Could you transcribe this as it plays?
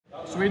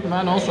Sweet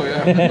man also,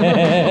 yeah.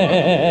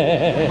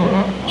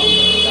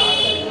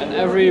 And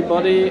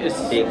everybody is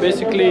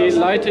basically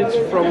lighted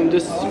from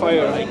this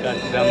fire.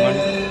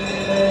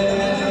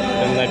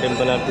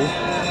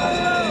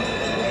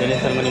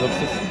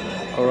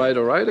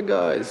 Alright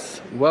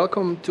guys,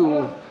 welcome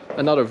to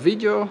another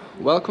video.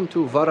 Welcome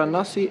to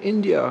Varanasi,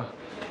 India.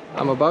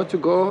 I'm about to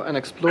go and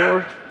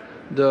explore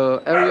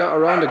the area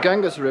around the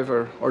Ganges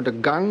river, or the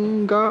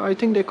Ganga, I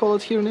think they call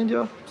it here in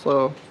India.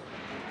 So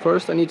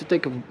first I need to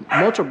take a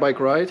motorbike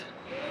ride,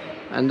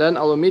 and then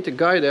I will meet a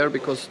guy there,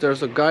 because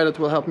there's a guy that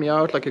will help me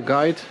out, like a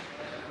guide.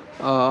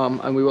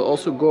 And we will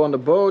also go on the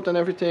boat and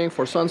everything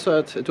for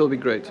sunset. It will be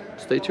great.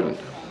 Stay tuned.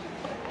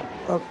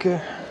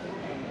 Okay.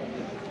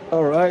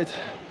 Alright.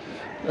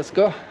 Let's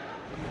go.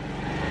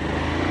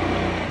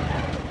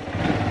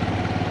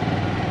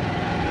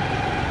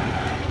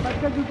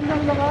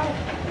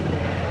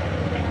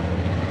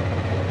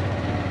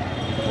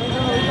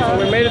 So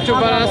we made it to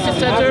Varanasi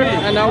center,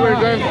 and now we're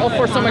going off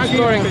for some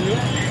exploring.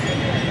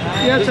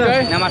 Yes,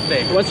 sir.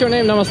 Namaste. What's your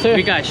name? Namaste.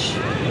 Rikesh.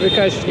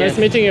 Rikesh. Nice Yes.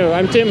 meeting you.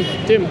 I'm Tim.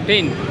 Tim.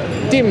 Tim.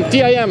 Tim.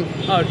 T-I-M.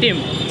 Oh, Tim.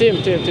 Tim.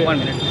 1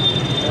 minute.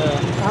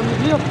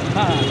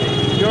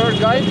 Your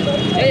guide?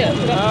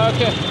 Yeah.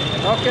 Okay.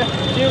 Okay.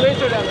 See you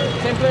later then.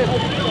 Same place.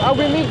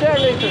 We meet there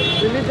later.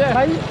 We meet there.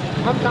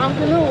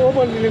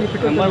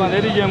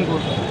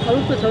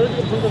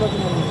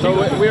 So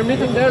we're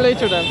meeting there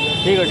later then.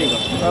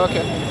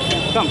 Okay.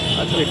 Come.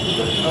 Okay.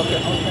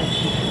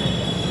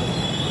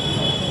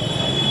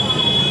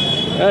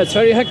 Yeah, it's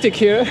very hectic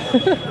here.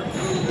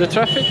 The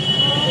traffic.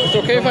 It's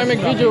okay if I make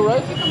video,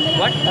 right?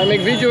 What? I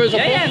make video is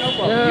okay? Yeah, no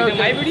problem. Yeah, You okay. take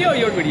my video or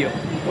your video?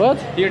 What?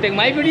 You take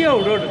my video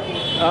or road?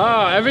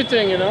 Ah,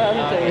 everything, you know,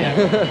 everything.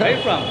 Where are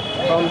you from?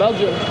 From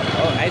Belgium.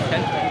 Oh, nice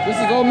country. This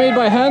is all made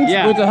by hand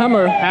with a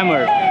hammer.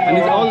 Hammer. And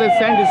it's all the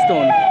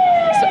sandstone.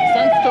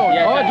 Sandstone?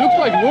 Yeah, oh, it looks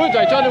like wood.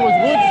 I thought it was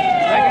wood.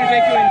 I can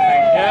take you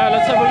inside. Yeah,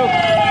 let's have a look.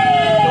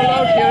 So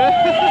loud here.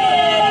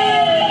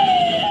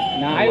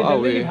 Wow,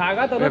 we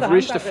have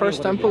reached the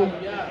first temple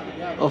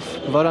of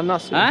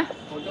Varanasi. Huh?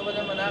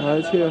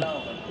 Right here.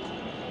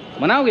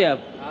 Manaoge aap?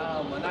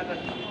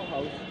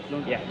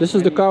 Yeah. This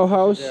is the cow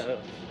house.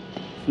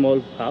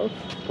 Small house.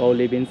 Cow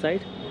live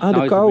inside. Ah, now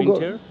the it's cow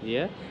winter.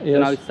 Yeah. Yes. So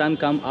now its sun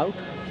come out.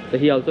 So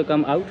he also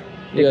come out.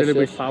 Take a little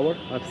bit power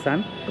of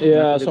sun.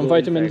 Yeah, some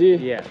vitamin D.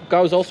 Yeah.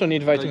 Cows also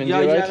need vitamin D,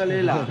 right?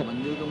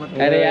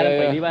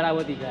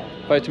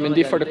 Vitamin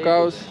D for the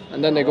cows,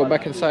 and then they go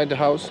back inside the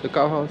house, the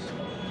cow house.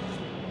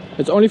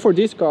 It's only for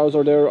these cows,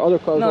 or there are other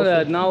cows? No,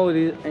 also? now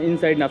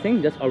inside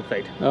nothing, just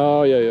outside.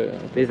 Oh yeah.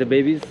 There's the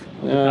babies.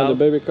 Yeah, the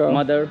baby cow.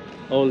 Mother,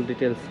 all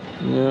details.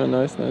 Yeah,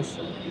 nice.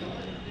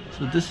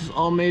 So this is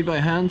all made by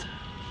hand,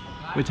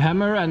 with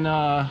hammer and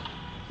yeah.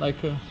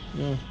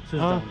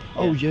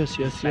 Oh yes.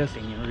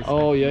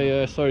 Oh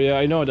yeah. Sorry, yeah,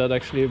 I know that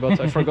actually, but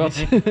I forgot.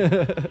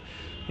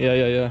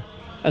 Yeah.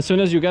 As soon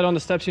as you get on the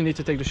steps, you need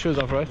to take the shoes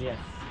off, right? Yes.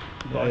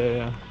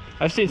 Yeah.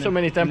 I've seen so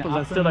many temples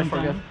and still I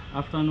forget.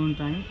 Afternoon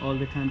time, all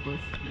the temples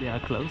they are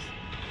closed,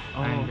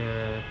 Oh. and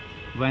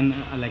when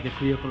like at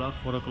 3 o'clock,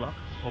 4 o'clock,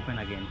 open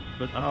again.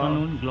 But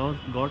afternoon,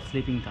 God's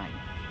sleeping time.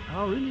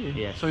 Oh really?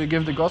 Yes. So you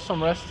give the gods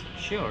some rest?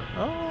 Sure.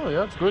 Oh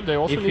yeah, it's good. They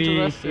also If need to he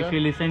rest. if Yeah. you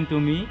listen to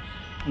me,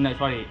 no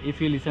sorry, if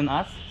you listen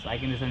us, so I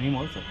can listen him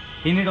also.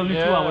 He need only 2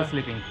 Yeah. hours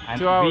sleeping, and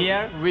 2 hours. we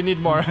are. We need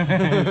more. So,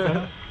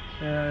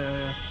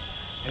 Yeah.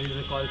 it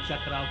is called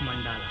Chakra of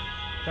Mandala.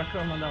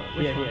 Chakra mandala.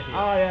 Here.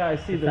 Oh yeah, I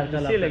see the Circle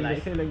of the ceiling. The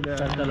life. ceiling there.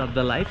 Circle of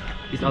the life.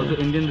 It's also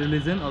Indian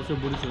religion, also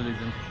Buddhist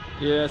religion.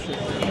 Yes.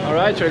 All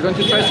right, we're going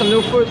to try some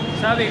new food.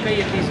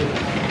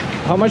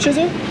 How much is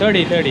it?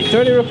 30.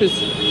 30 rupees.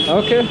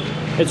 Okay.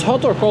 It's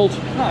hot or cold?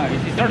 No,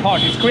 it's not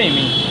hot, it's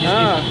creamy.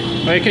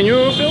 Wait, can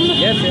you film it?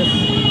 Yes.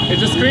 If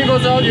the screen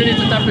goes out, you need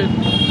to tap it.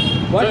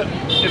 What? So,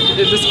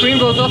 if the screen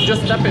goes off,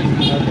 just tap it.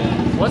 Okay.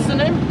 What's the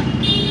name?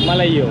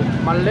 Malayo.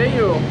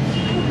 Malayo.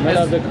 Made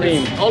of the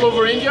cream. It's all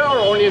over India or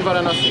only in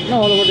Varanasi?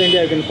 No, all over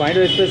India you can find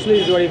it, especially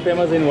it's very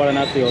famous in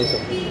Varanasi also.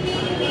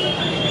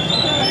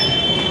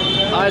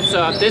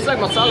 It tastes like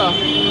masala.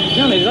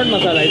 No, it's not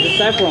masala, it's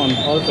saffron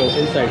also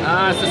inside.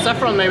 It's the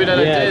saffron maybe that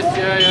Yes. it tastes.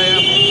 Yeah.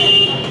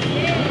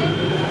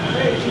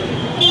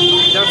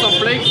 There are some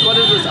flakes. What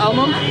is this?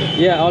 Almond?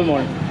 Yeah,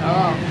 almond.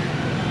 Oh,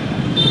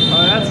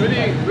 that's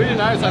really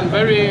nice and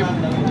very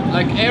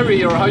like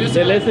airy, or how you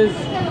say?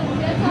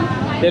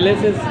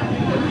 Delicious.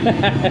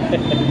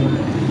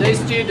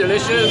 Tasty,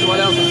 delicious. What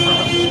else?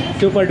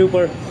 Super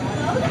duper.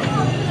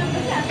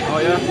 Oh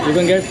yeah. You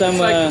can get some.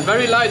 It's like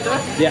very light, huh?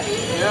 Yeah.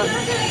 Yeah.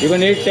 You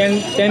can eat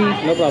 10,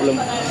 no problem.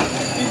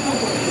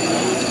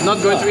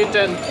 Not going to eat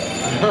 10.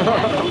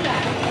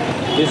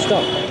 You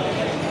stop.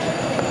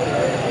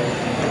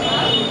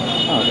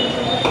 Okay.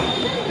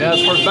 Yeah,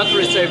 it's for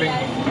battery saving.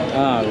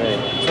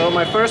 Okay. So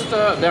my first,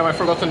 damn, I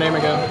forgot the name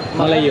again.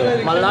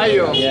 Malayo.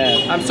 Malayo.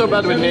 Yeah. I'm so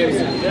bad with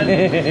names.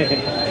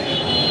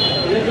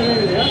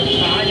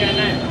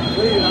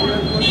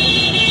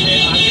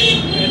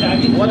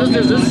 What is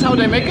this? This is how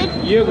they make it?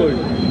 Yogurt.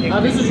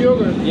 This is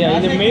yogurt. Yeah,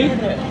 in the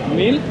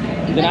milk,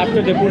 then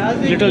after they put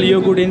little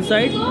yogurt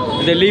inside,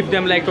 They leave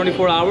them like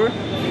 24 hours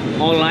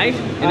all night.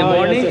 In the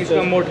morning, it's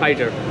become more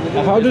tighter.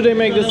 How do they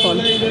make this one?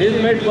 This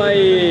is made by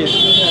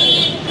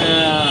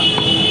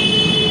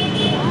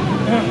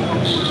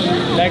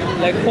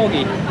like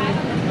foggy.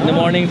 In the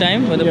morning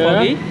time, when the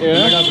foggy,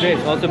 made of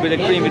this. Also with the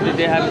cream,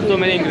 they have so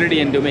many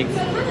ingredients to mix.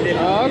 Okay,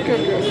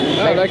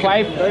 okay. Like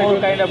 4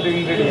 kind of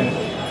ingredients.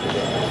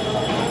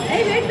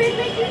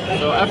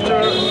 So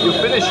after you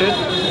finish it,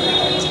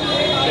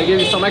 they give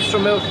you some extra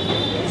milk,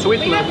 sweet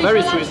milk,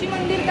 very sweet.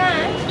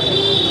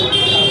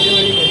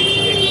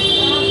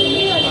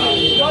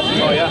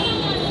 Oh yeah.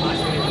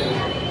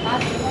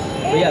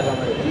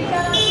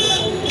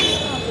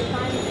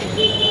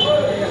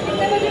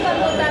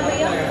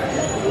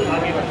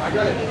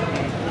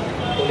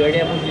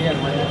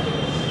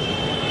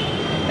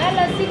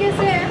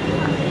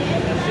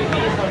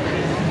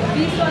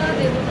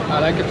 I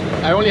like it.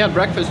 I only had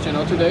breakfast, you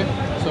know, today,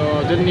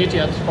 so didn't eat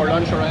yet for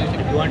lunch or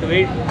anything. You want to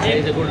eat? There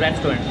is a good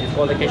restaurant. It's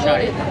called the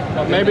Keshari.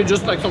 Maybe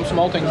just like some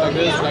small things like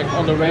this, like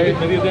on the way.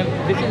 Maybe you can.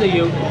 This is the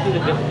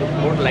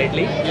more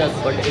lightly. Yes.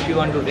 But if you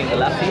want to drink a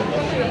lassi,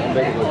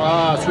 very good.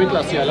 Ah, sweet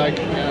lassi, I like.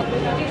 Yeah.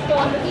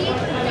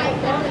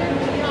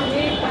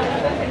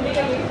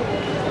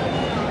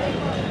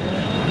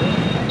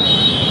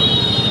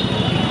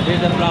 This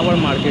is the flower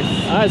market.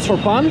 Ah, it's for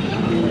pan?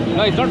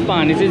 No, it's not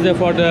pan. This is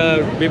for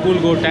the people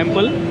go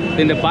temple.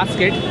 In the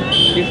basket,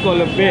 it's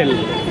called a bell.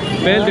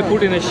 Bell they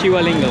put in a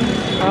Shiva lingam.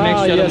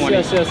 Ah, yes.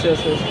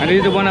 And it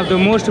is one of the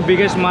most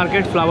biggest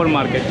market, flower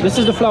market. This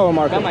is the flower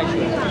market.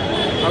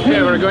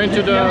 Okay, we're going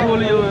to the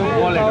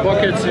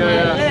buckets.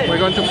 Yeah. We're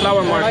going to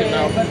flower market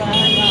now.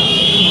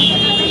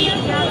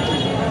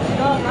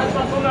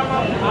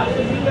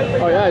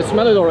 Oh yeah, I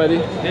smell it already.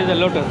 There's a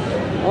lotus.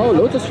 Oh,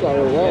 lotus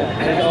flower. Wow.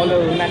 There's all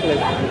the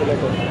necklace.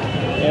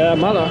 Yeah,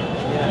 mala.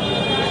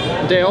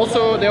 They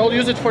all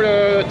use it for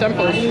the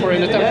temples, for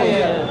in the temples.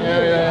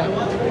 Yeah.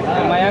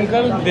 And my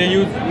uncle, they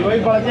use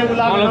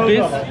all of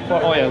this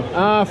for oil.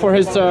 Ah, for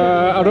his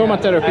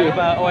aromatherapy.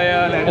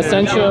 Oil and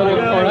essential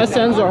or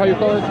essence, or how you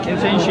call it?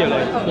 Essential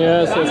oil.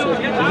 Yes. This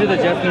is the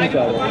jasmine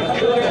flower.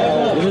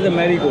 This is the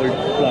marigold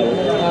flower.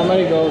 Ah,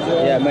 marigold.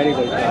 Yeah,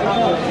 marigold.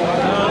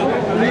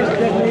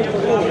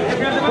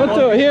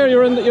 Photo here,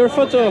 you're in your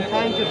photo.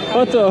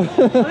 Photo.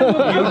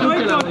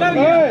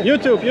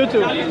 YouTube.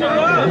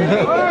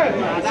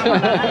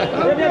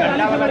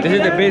 This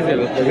is the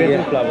basil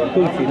flower,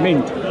 tulsi,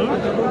 mint.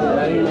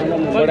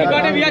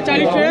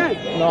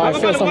 No, I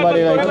feel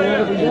somebody like.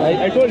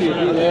 I told you.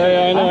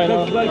 Yeah, I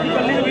know.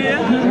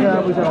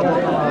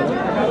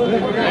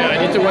 Yeah, I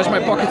need to wash my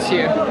pockets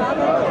here.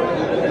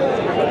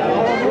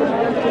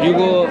 You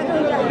go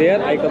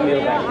there, I come here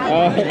back.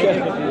 Okay.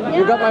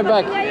 You got my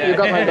back. You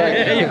got my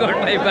back. You got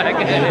my back.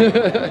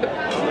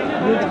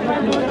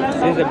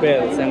 This is the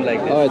bell, same like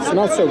this. Oh, it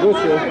smells so good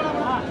here.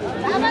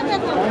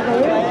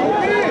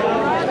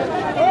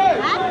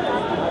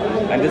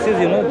 And this is,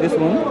 this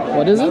one.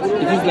 What is it?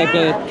 It is like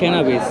a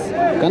cannabis.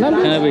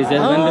 Cannabis? Cannabis.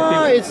 That's when the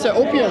people, it's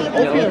opium.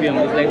 opium.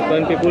 It's like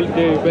when people,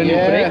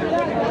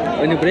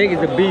 when you break,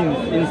 it's the beans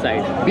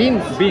inside.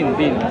 Beans? Beans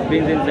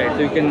inside. So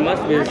you can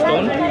must with a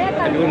stone,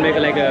 and you will make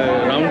like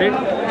a rounded,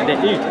 and they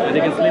eat, and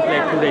they can sleep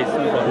like 2 days.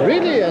 No problem.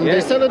 Really? And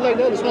they sell it like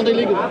that? It's not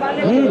illegal? No.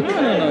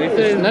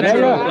 It's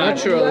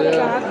Natural,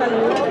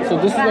 yeah. So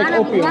this is like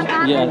opium?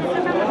 Yeah.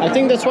 I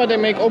think that's what they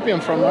make opium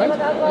from, right?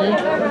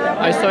 Yeah.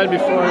 I saw it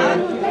before.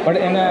 But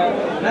when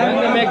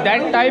they make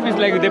that type, it's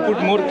like they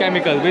put more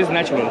chemicals, which is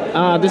natural.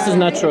 Ah, this is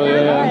natural,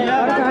 yeah.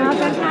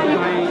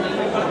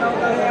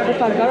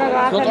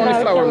 Not only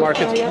flower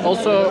market,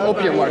 also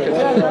opium market.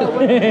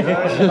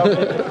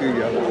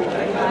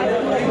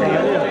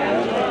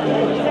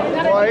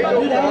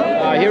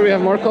 Here we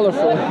have more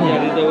colorful. Yeah,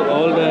 these are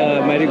all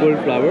the marigold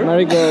flower.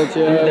 Marigold,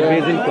 yeah. This is the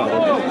basil flower.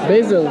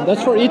 Basil,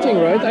 that's for eating,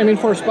 right? I mean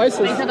for spices.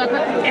 This is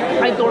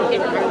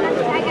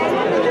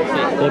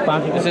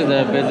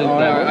the basil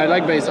flower. I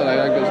like basil,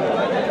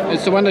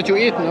 It's the one that you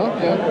eat, no?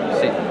 Yeah.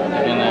 See, you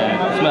can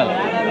smell.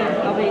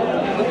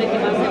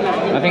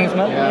 Nothing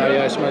smell?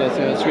 Yeah, I smell it.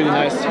 Yeah, it's really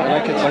nice. I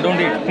like it. But don't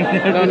eat.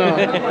 No.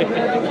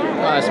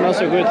 It smells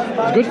so good.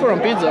 It's good for on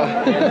pizza.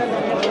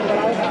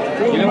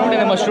 You can put in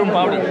a mushroom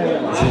powder.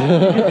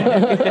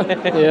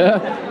 Yeah.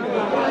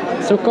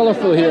 So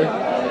colorful here.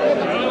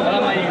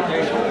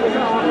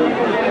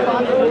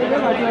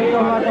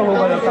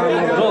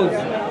 Rose.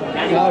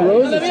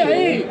 Roses here.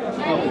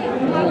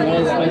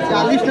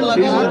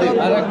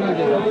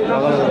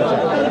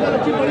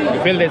 You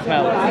feel the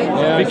smell?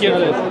 Yeah, Be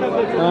careful.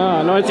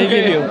 No, it's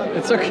okay.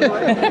 It's okay.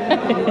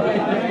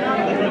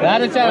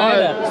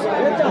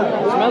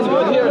 Smells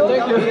good here,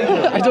 thank you.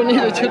 I don't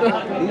need it,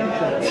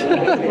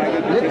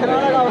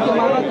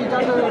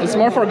 It's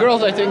more for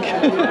girls, I think.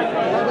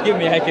 Give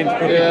me, I can.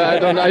 Yeah,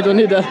 I don't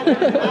need that.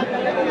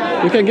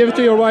 You can give it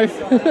to your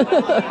wife.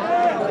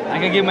 I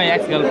can give my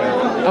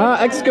ex-girlfriend.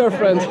 Ah,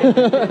 ex-girlfriend.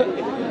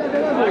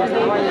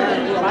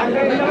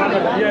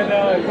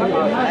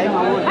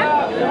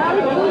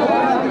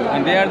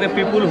 And they are the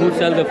people who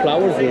sell the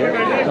flowers here.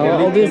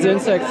 All these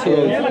insects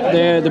here,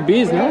 they're the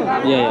bees, no?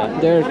 Yeah.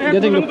 They're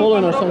getting the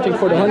pollen or something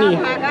for the honey.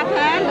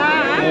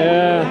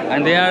 Yeah.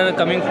 And they are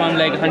coming from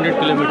like 100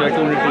 kilometers,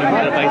 200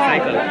 kilometers by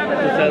cycle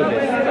to sell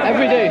this.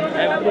 Every day.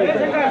 Every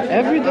day.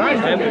 Every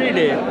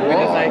day with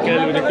a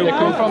cycle, with a They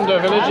come from the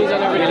villages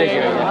and everything.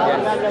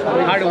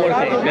 Yes. Hard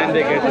working, then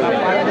they get to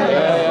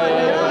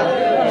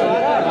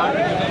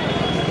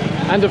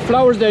And the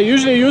flowers they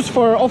usually use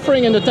for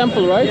offering in the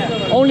temple, right?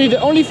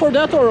 Only for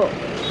that, or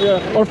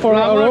or for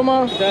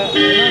aroma?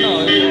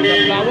 No.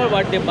 The flower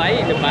what they buy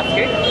in the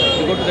basket,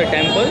 they go to the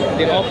temple,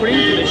 they offering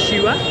to the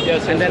Shiva.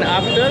 Yes. And then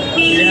after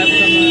they have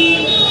some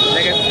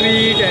like a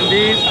sweet and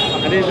this,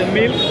 and there is a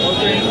milk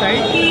also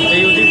inside.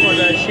 They use it for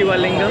the Shiva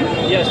lingam.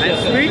 Yes. And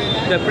sweet,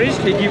 the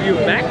priest they give you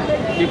back.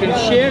 You can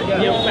share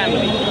in your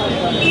family.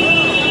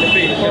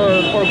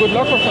 For good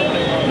luck or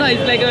something? No,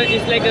 it's like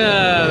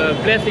a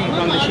blessing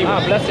from the Shiva.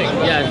 Ah, blessing.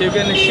 Yeah, so you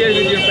can share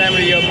with your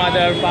family, your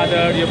mother,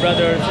 father, your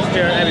brother,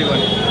 sister, everyone.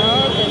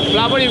 Okay.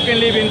 Flower you can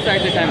leave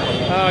inside the temple.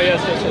 Oh,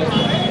 yes.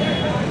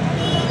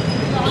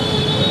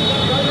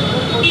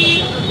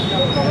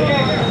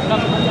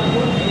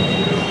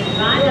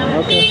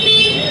 Okay.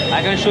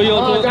 I can show you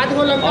also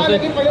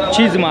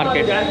cheese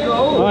market.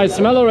 Oh, I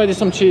smell already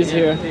some cheese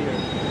here.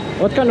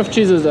 What kind of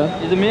cheese is that?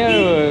 It's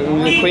mere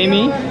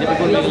creamy. The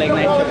people make like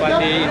nice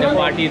chapati. In the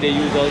party they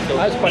use also.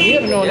 That's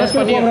paneer? No, that's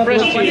paneer.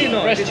 Fresh cheese.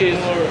 No, Fresh cheese.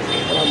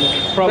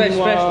 From fresh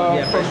one,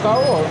 yeah, from cow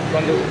or?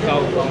 From the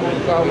cow.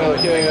 Cow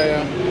milk.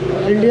 Yeah.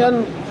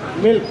 Indian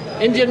milk.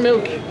 Indian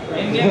milk.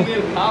 Indian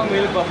milk, cow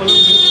milk, buffalo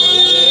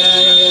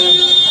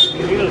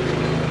milk.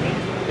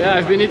 Yeah,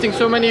 I've been eating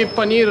so many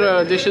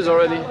paneer dishes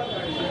already.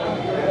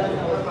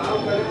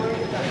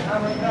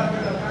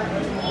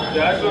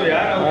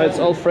 It's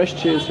all fresh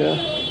cheese, yeah.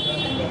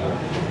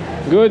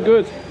 Good.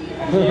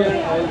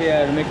 Here they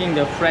are making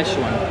the fresh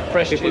one.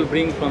 Fresh People cheese.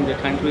 bring from the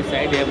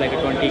countryside. They have like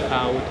a 20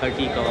 cow,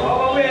 30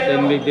 cow.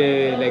 Then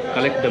they like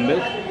collect the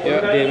milk.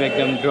 Yeah. They make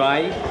them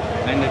dry,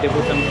 and they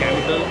put some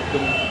chemical to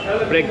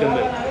break the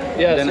milk.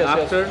 Yes, Then yes,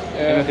 after yes.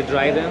 they make it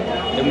dry them.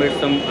 They make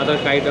some other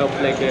kind of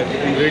like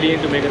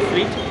ingredient to make it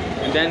sweet,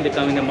 and then they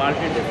come in the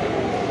market.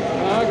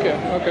 Okay.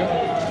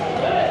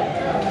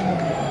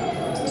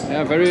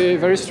 Yeah,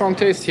 very strong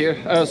taste here.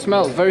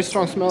 Smell, very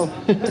strong smell.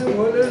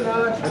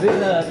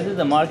 This is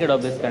the market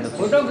of this kind of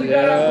food.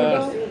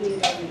 Yeah.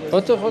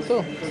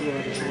 Photo.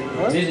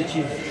 This is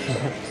cheese.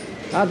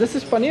 Ah, this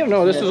is paneer?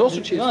 No, this is also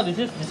cheese. No, this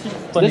is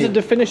paneer. This is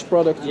the finished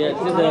product. Yeah,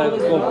 this is the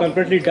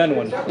completely done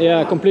one.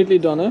 Yeah, completely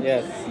done, eh?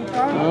 Yes.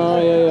 Oh,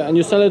 yeah. And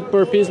you sell it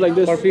per piece like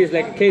this? Per piece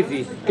like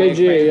kg. Kg,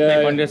 yeah.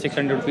 500,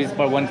 600 rupees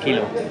per 1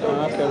 kilo.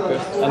 Okay.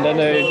 And then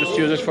they just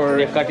use it for...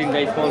 They cut in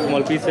like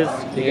small pieces.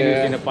 They can use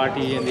Yeah. in a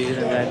party and this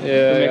and that.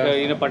 Yeah, To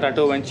make yeah. a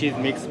potato and cheese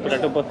mix.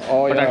 Potato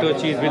yeah.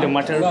 cheese with the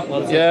mutter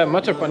also. Yeah,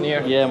 mutter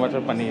paneer. Yeah,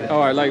 mutter paneer. Oh,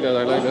 I like that.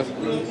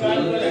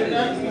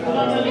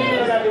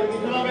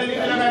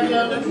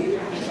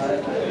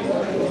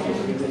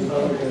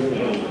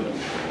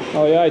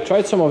 Oh yeah, I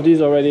tried some of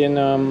these already in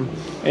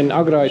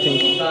Agra, I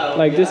think.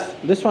 Like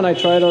this one I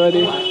tried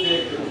already.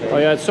 Oh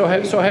yeah, it's so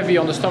heavy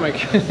on the stomach.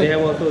 They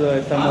have also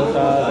the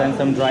samosas and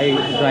some dry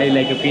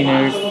like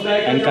peanuts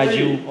and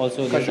kaju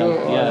also. Kaju,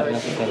 Yeah.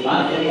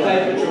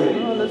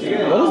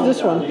 What is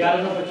this one?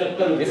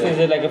 This is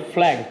like a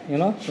flag, you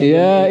know?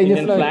 Yeah,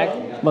 Indian flag.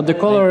 But the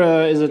color,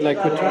 is it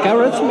like with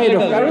carrots, made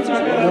of carrots or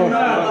something?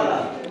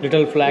 No.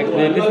 Little flag.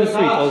 This is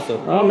sweet also.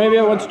 Oh, maybe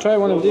I want to try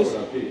one of these.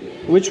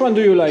 Which one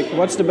do you like?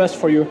 What's the best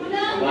for you?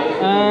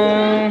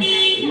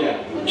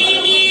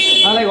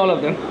 I like all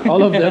of them.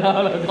 All of them?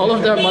 All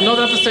of them, but not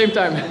at the same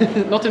time.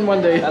 Not in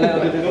one day.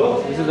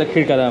 This is the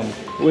khir kadam,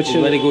 Which is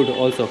very good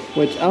also.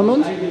 with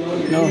almond?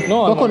 No,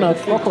 coconut,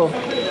 cocoa.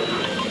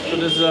 So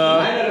this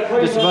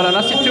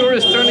Varanasi tour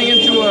is turning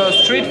into a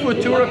street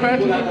food tour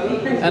apparently.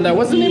 And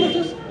what's the name of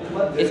this?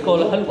 It's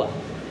called halwa.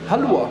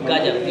 Halwa.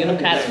 Gajar, you know,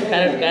 carrot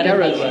Carrot.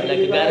 halwa,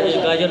 like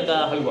gajar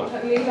ka halwa.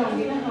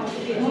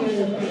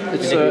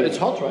 It's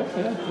hot, right?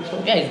 Yeah, it's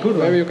hot. Yeah, it's good.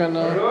 Maybe you can.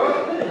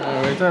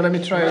 Wait, let me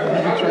try it.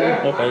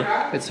 Okay.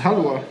 It's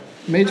halwa,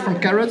 made from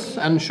carrots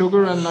and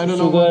sugar and I don't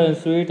know. Sugar and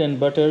sweet and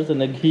butters and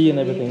the ghee and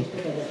everything.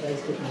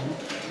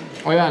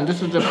 Oh yeah, and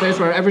this is the place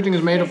where everything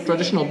is made of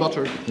traditional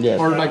butter. Yes.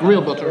 Or like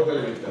real butter.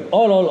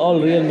 All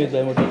real meat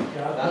diameter.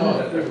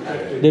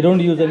 They don't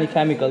use any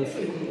chemicals.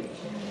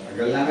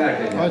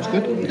 Oh, it's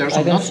good. There's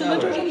some nuts in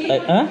it or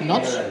something?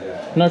 Nuts?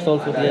 Nuts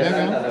also, yes.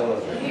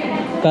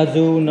 Yeah.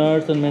 Kaju,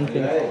 nuts and many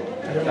things.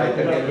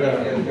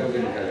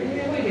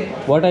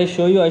 What I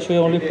show you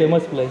only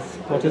famous place.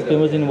 What is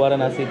famous in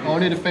Varanasi.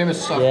 Only the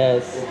famous stuff.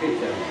 Yes.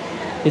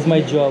 It's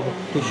my job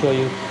to show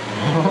you.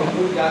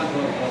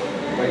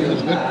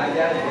 It's good.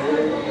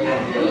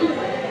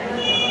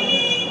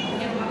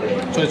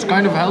 So it's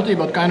kind of healthy,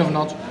 but kind of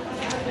not.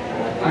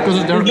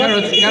 Because there are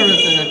carrots in it,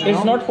 you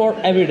It's know? not for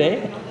every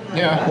day.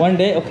 Yeah. One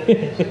day,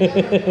 okay.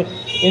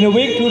 In a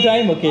week, 2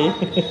 times, okay.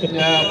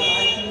 Yeah.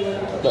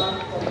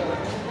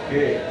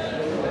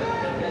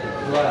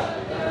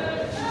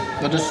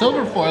 But the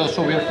silver foil is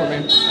so weird for me.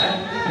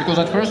 Because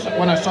at first,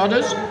 when I saw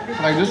this,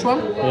 like this one,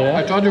 Yeah.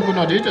 I thought you could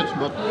not eat it,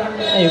 but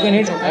Yeah, you can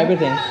eat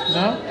everything.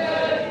 no.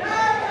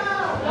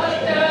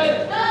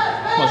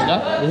 What's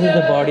that? This is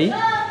the body.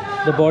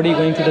 The body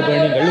going to the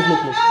burning. Look,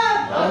 look, look.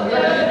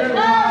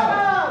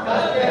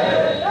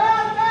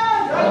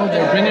 Oh,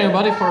 they're bringing a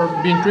body for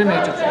being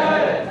cremated.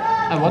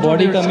 And what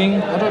Body are they, coming.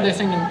 What are they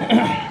singing?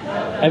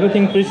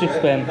 Everything priest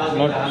explain, not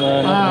me.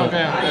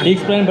 Okay, okay. He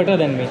explained better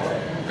than me.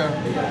 Okay.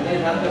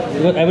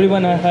 Because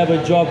everyone have a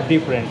job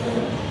different.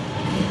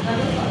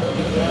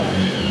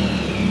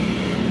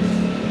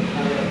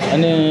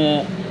 And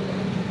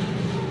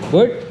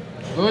good.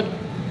 Good.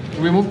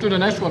 We move to the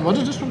next one. What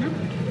is this one?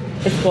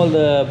 It's called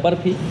the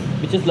barfi,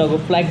 which is like a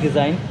flag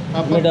design.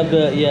 Made of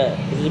the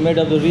it is made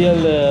of the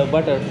real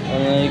butter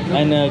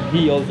and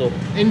ghee also.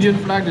 Indian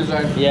flag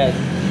design. Yes.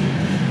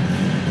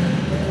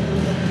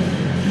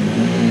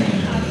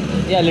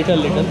 Yeah,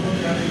 little.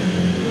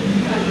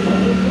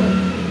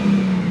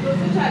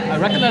 I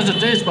recognize the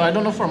taste, but I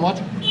don't know from what.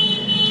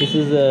 This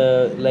is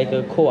like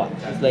a koa.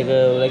 It's like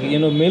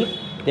milk.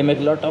 They make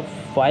a lot of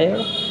fire.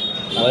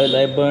 While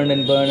I burn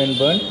and burn and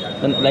burn.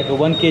 And like a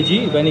 1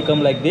 kg, when it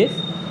come like this,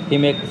 he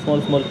make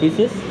small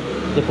pieces.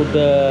 They put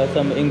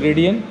some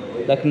ingredient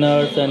like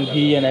nuts and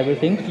ghee and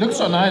everything. It looks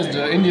so nice,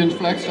 the Indian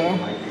flag style.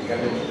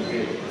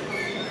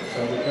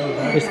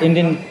 Its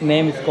Indian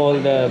name is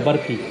called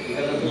barfi.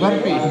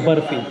 Barfi.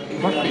 Barfi.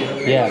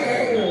 Barfi. Yeah.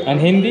 And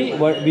Hindi,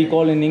 what we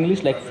call in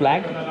English like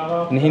flag.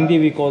 In Hindi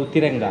we call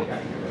tiranga.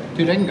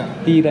 Tirenga.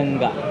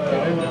 Tiranga.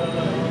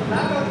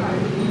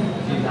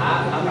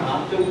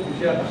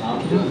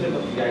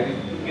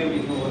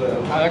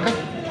 I like it.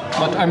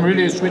 But I'm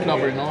really a sweet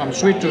lover, you know. I'm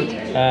sweet tooth.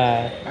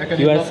 I can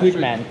You eat are lots of sweet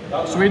man.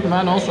 Sweet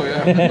man also,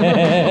 yeah.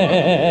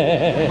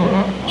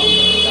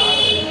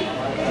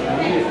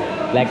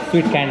 Like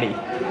sweet candy.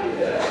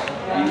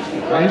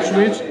 I eat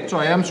sweets, so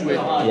I am sweet.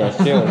 Yeah,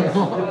 sure.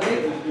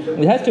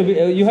 It has to be.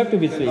 You have to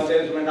be sweet.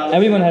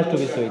 Everyone has to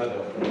be sweet.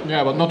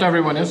 Yeah, but not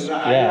everyone is.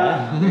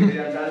 Yeah.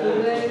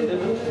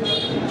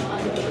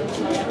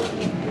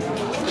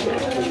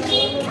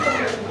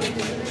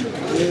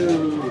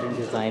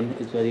 Design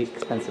is very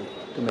expensive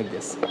to make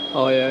this.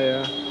 Oh,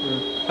 yeah.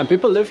 And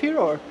people live here,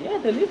 or? Yeah,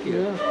 they live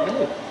here.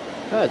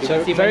 Yeah, it's You can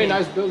a see very many-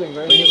 nice building.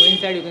 Very When you go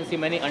inside, you can see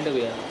many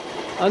underwear.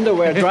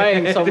 Underwear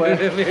drying somewhere.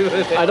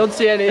 I don't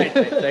see any.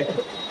 Right.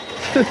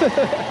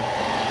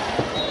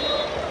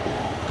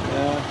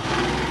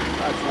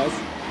 That's nice.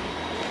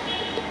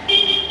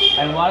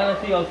 And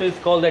Varanasi also is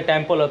called the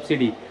Temple of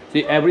City.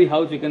 See, every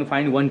house you can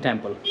find one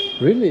temple.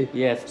 Really?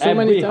 Yes, So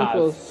many every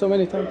temples. house. So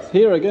many temples.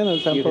 Here again a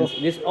You temple.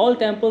 can, this all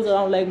temples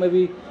around like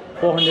maybe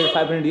 400,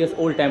 500 years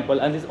old temple,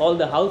 and this all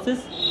the houses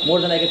more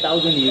than like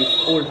 1,000 years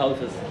old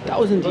houses.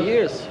 1,000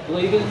 years. So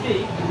you can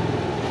see.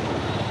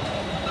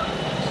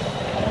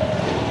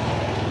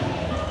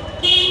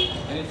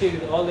 And you see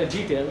all the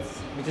details,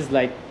 which is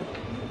like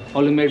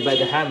only made by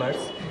the hammers.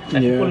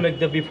 And Yeah. people make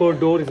the before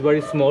door is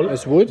very small.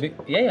 It's wood?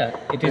 Yeah.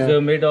 It is Yeah.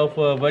 made of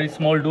a very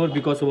small door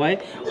because why?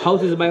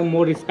 House is by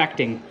more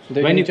respecting.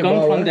 They When you need to come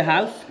bow, from eh? the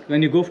house,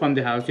 when you go from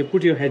the house, you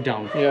put your head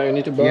down. Yeah, you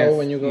need to bow Yes,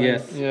 when you go.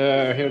 yes. In.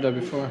 Yeah, I heard that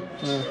before.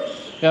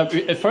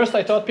 Yeah. At first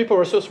I thought people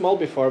were so small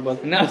before,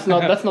 but No.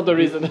 that's not the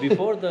reason.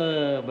 Before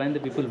when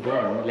the people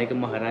born, like a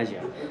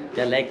Maharaja,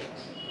 they're like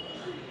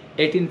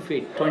 18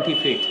 feet, 20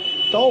 feet.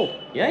 Tall.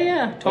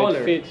 Yeah, taller.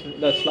 8 feet.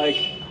 That's like.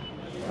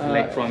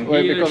 Like from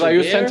wait, here because to I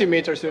use there,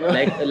 centimeters, you know.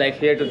 like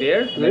here to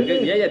there. Like,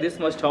 Really? yeah, this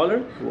much taller.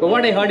 But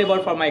what I heard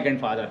about from my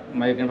grandfather,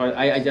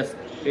 I just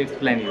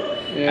explain you.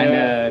 Yeah.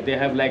 And they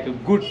have like a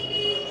good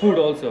food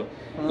also.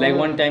 Like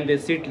one time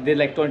they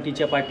like 20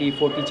 chapati,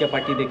 40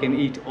 chapati they can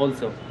eat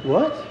also.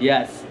 What?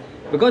 Yes,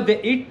 because they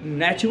eat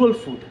natural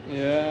food.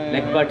 Yeah.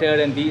 Like butter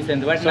and this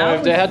and that. So Now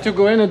if they had to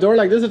go in a door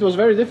like this, it was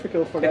very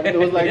difficult for them. It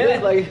was like Yeah.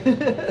 this, like.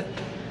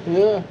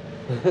 Yeah.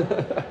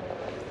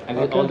 and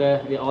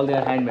Okay. all they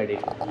are handmade.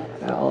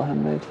 Yeah, all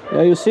handmade.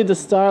 Yeah, you see the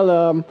style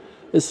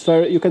is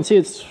very. You can see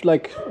it's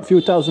like a few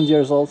thousand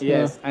years old.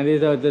 Yes, and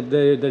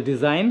the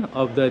design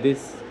of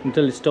this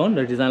little stone,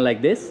 the design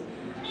like this,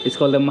 it's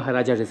called the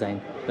Maharaja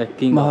design, the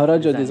king.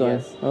 Maharaja design.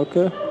 Yes.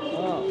 Okay.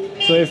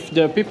 So if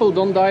the people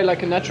don't die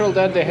like a natural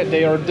death,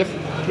 they are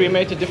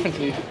cremated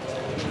differently.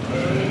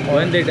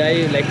 When they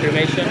die like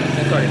cremation,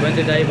 when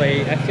they die by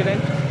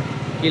accident,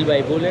 killed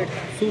by bullet,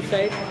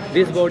 suicide,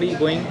 this body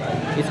going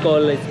is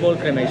called a small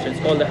cremation.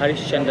 It's called the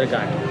Harish Chandra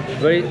Ghat.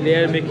 Where they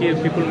are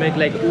people make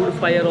like wood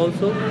fire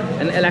also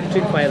and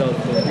electric fire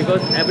also,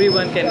 because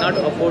everyone cannot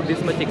afford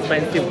this much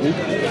expensive wood,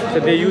 so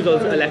they use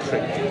also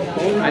electric.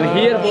 And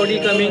here body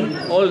coming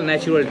all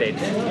natural dead.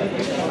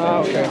 Ah,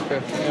 okay.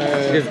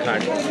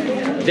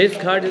 This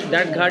ghat,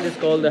 that ghat is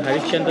called the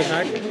Harishchandra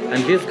Ghat,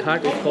 and this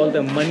ghat is called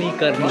the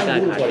Manikarnika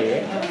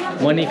Ghat.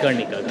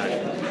 Manikarnika Ghat.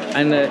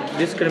 And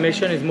this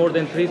cremation is more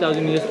than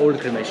 3,000 years old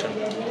cremation.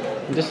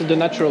 This is the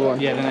natural one.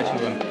 Yeah, the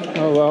natural one.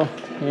 Oh wow.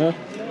 Yeah.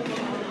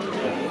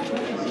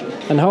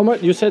 And how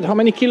much? You said how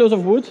many kilos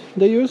of wood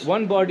they use?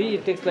 One body,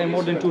 it takes like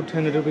more than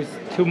 200 rupees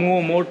to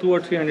move more 200 or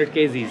 300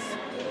 kgs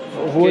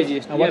wood.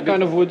 kgs. And what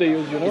kind of wood they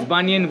use, you know? It's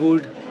banyan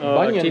wood,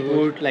 Banyan teak wood.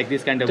 wood, like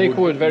this kind of Teak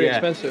wood, very Yeah.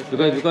 expensive.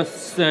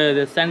 Because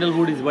the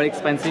sandalwood is very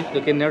expensive.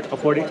 They cannot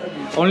afford it.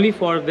 Only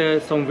for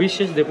some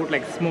wishes they put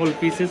like small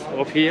pieces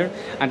of here,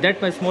 and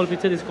that my small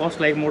pieces is cost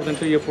like more than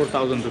 3,000 or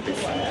 4,000 rupees.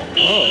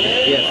 Oh,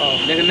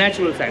 Yes, like a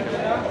natural sandal.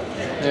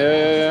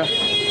 yeah.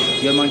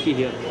 Your monkey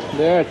here.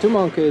 There are two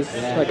monkeys,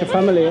 like a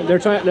family.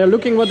 They're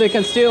looking what they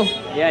can steal.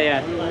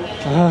 Yeah.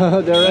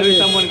 They're Maybe ready.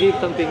 someone give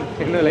something,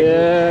 you know, like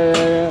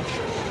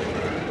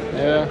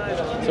Yeah.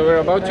 So we're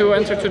about to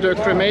enter to the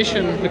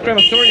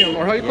crematorium,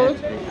 or how you call it?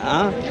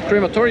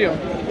 Crematorium.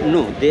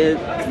 No, there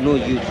no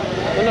use.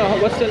 No,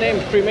 what's the name?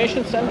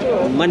 Cremation center?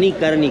 Or?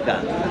 Manikarnika.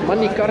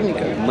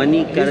 Manikarnika. He's the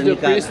Manikarnika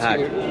priest Ghat.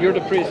 here. You're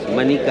the priest.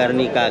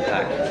 Manikarnika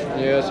Ghat.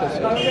 Yes.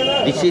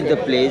 This is the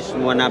place,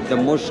 one of the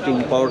most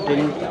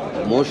important,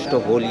 most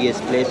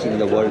holiest place in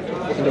the world.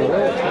 In the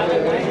world.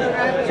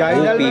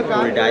 Who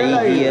people die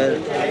here,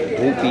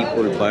 who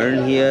people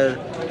burn here,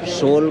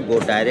 soul go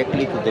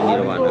directly to the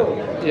nirvana.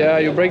 Yeah,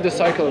 you break the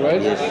cycle,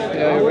 right? Yes.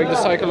 Yeah, you break the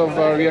cycle of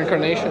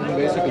reincarnation,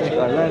 basically.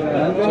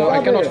 So I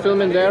cannot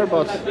film in there,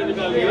 but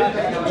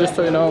just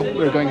so you know,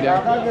 we're going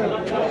there.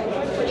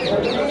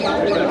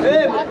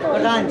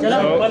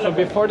 So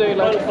before they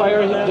light the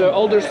fire, the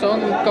older son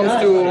comes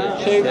to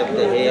shave. Except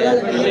the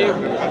hair,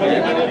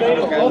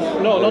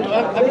 Off? No, not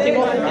everything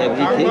off.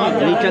 everything,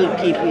 little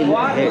keep in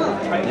head,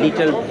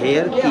 little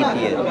hair keep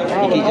here.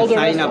 It is a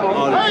sign of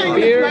all.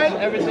 Beard,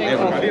 everything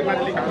off.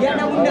 Everything.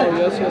 Oh,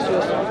 yes.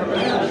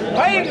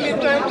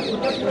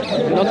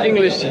 Not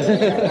English.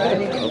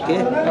 Okay?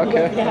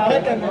 Okay.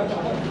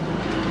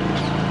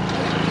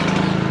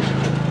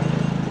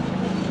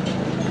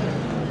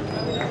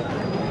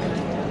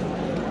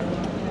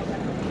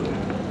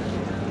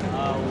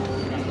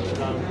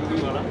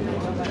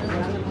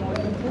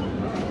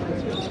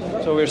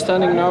 So we're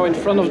standing now in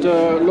front of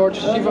the Lord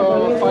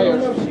Shiva fire,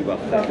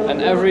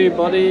 and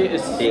everybody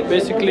is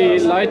basically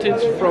lighted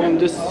from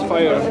this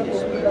fire.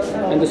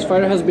 And this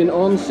fire has been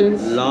on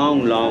since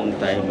Long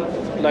time.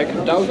 like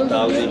thousands?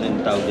 Thousand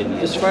and thousand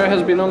years. This fire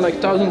has been on like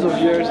thousands of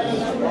years,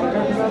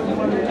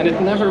 and it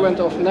never went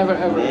off, never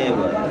ever.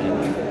 Never.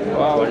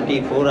 Wow.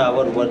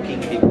 24-hour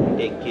working people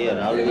take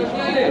care always.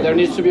 There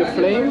needs to be a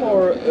flame,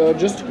 or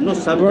just No,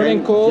 burning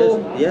sometimes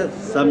coal? yes,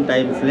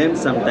 sometime flame,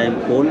 sometime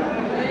coal,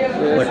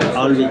 but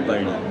always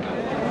burning.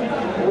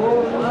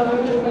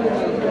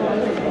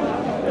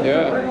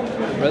 Yeah,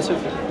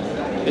 impressive.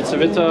 It's a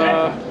bit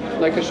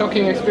like a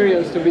shocking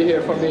experience to be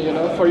here for me, you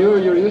know. For you,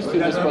 you're used to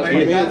this, but for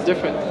me it's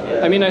different.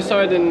 I mean, I saw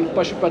it in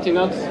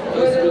Pashupatinath,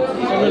 it's a bit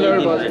similar,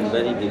 Very but different,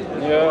 very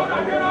different. yeah.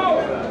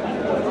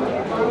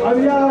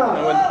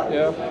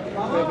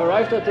 We've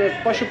arrived at the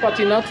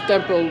Pashupatinath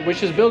temple,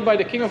 which is built by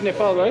the king of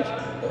Nepal, right?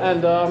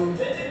 And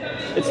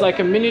it's like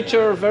a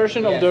miniature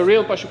version of the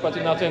real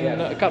Pashupatinath in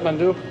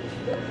Kathmandu.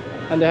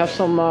 And they have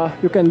some,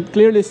 you can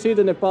clearly see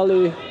the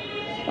Nepali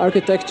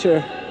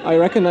architecture. I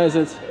recognize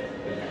it.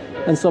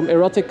 And some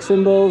erotic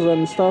symbols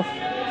and stuff.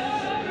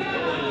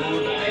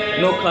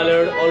 No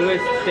color, always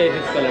stay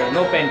this color,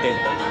 no painted.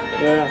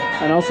 Yeah,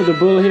 and also the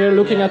bull here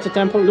looking at the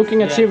temple,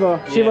 looking at Shiva.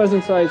 Shiva is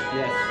inside.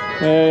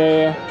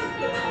 Yes.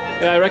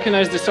 Yeah, I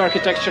recognize this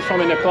architecture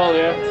from Nepal,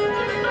 yeah.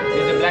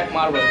 This is a black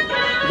marble.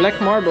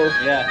 Black marble.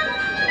 Yeah.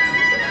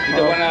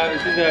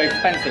 This is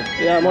expensive.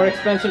 Yeah, more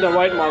expensive than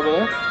white marble,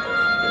 eh?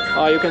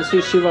 Ah, you can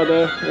see Shiva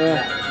there,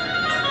 yeah.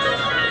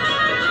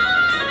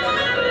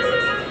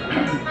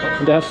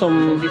 They have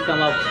some... See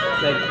some of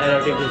like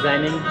erotic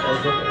designing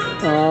also.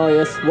 Oh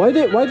yes. Why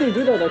they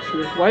do that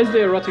actually? Why is the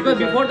erotic Because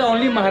design? before the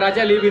only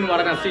Maharaja live in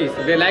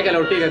Varanasi, they like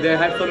erotic. They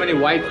have so many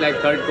wives, like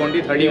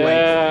 20, 30 wives.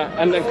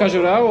 Yeah, and in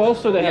Khajuraho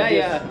also they have this.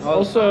 Yeah.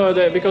 Also,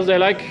 because they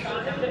like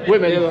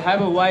women. They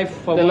have a wife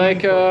for They women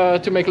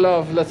like to make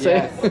love, let's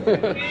Yes. say.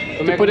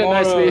 to to put it more,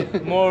 nicely.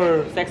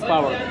 more sex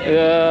power.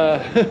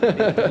 Yeah.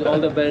 With all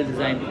the bell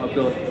design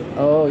outdoor.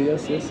 Oh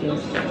yes.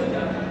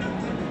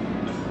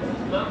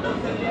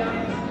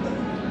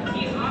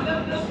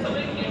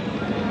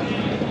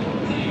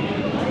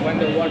 When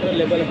the water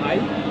level high,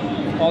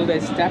 all the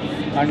steps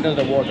under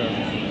the water.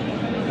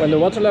 When the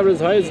water level is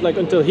high, it's like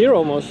until here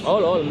almost.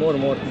 All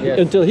more. Yes.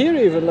 Until here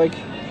even, like.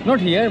 Not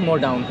here, more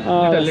down.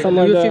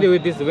 somewhere You there. see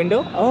with this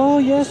window? Oh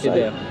yes. See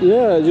there.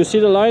 Yeah, you see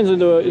the lines in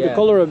the Yeah.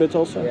 color a bit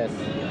also. Yes.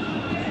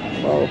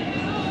 Wow.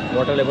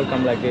 Water level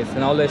come like this,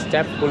 and all the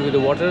steps full with the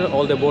water.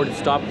 All the boats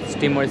stop,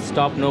 steamers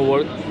stop, no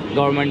work.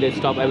 Government they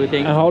stop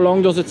everything. And how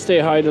long does it stay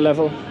high, the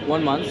level?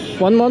 1 month.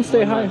 1 month stay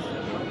 1 high. month.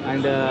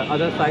 And the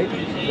other side,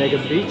 like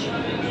a beach,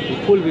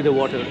 full with the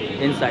water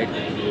inside.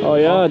 Oh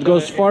yeah, it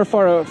goes far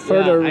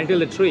further. Yeah, until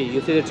the tree. You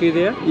see the tree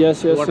there?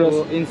 Yes, The water yes.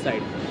 go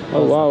inside.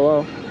 Oh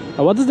wow.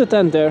 What is the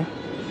tent there?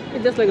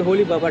 It's just like a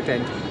holy Baba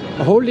tent.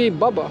 A holy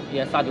Baba.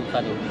 Yeah, sadhu.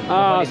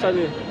 Ah, Holy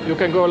sadhu. You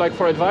can go like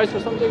for advice or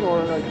something, or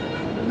like.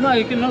 man. No,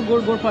 you cannot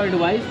go for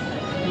advice.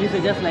 He's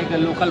just like a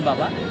local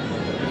Baba.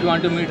 If you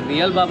want to meet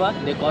real Baba,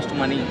 they cost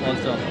money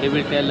also. He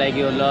will tell like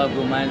your love,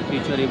 romance,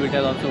 future. He will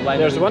tell also why.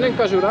 There's one in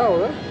Khajuraho,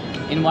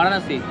 right? In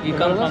Varanasi. He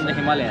comes from the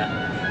Himalaya.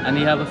 and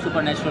he have a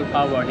supernatural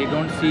power. He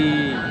don't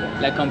see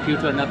like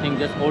computer, nothing,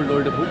 just old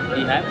book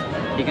he have.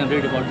 He can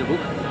read about the book.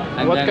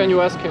 And What then can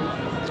you ask him?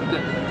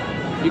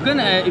 you can,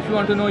 if you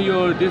want to know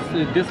your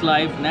this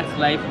life, next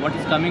life, what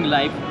is coming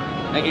life,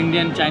 like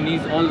Indian,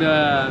 Chinese, all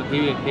the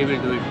he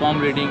will do it. Palm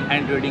reading,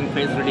 hand reading,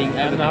 face reading,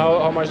 everything. And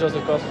how much does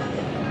it cost?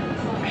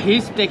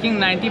 He's taking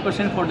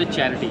 90% for the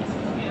charity,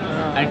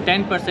 and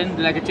 10%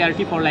 like a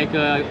charity for like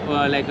a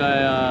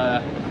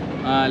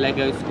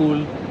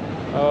school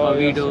for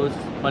widows,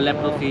 for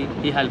leprosy.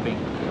 He helping,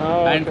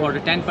 and for the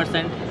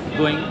 10%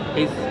 going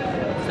his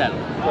self.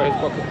 For his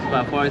pocket.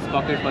 For his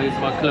pocket,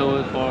 for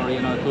clothes, for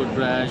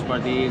toothbrush, for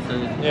these.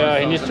 Yeah,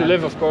 he needs to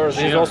live, of course.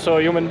 He's also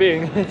a human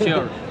being.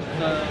 Sure.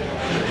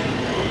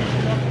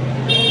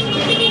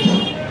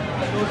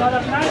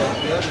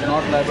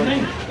 Not liable.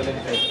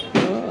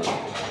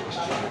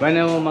 When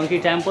a monkey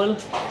temple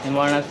in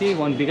Varanasi,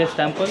 one biggest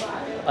temple,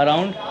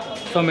 around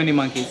so many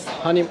monkeys.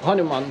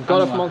 Hanuman,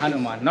 god of monkeys.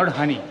 Hanuman, not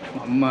honey,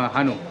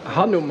 Hanu.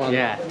 Hanuman.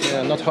 Yeah.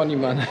 Yeah, not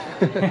Honeyman.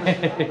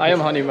 I am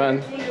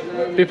Honeyman.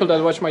 People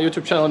that watch my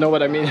YouTube channel know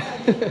what I mean.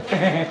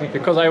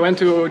 Because I went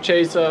to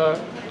chase,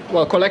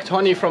 collect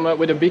honey from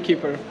with a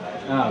beekeeper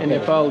in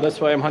Nepal.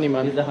 That's why I'm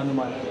Honeyman. He's the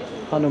Hanuman.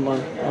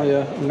 Hanuman. Oh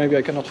yeah. Maybe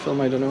I cannot film.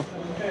 I don't know.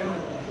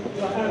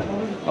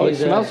 Oh, it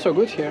smells so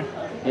good here.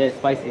 Yeah,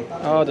 spicy.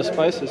 Oh, the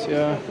spices.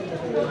 Yeah.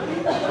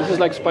 This is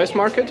like spice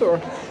market or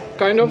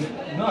kind of.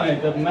 No,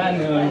 it's the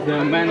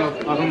man of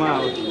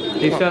aroma.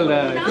 He sell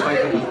the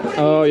spices.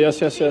 Oh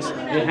yes.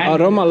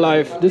 Aroma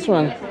Life. This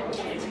one.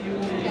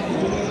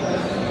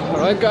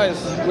 Alright guys,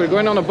 we're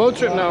going on a boat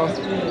trip now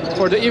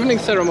for the evening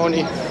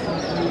ceremony.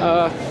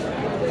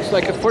 It's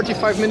like a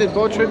 45-minute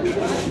boat trip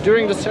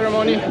during the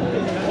ceremony,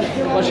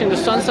 watching the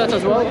sunset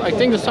as well. I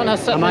think the sun has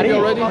set maybe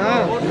already.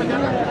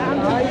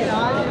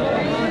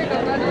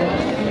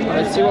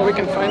 Let's see what we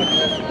can find.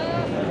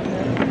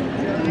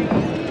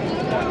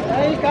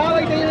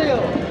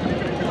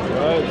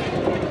 Right.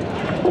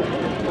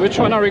 Which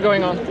one are we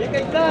going on?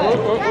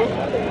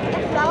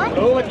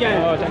 Oh,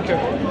 thank you.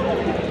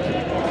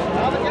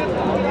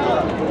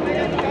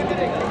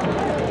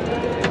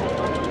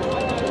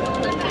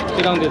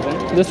 Sit on this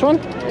one. This one?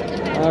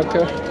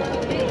 Okay.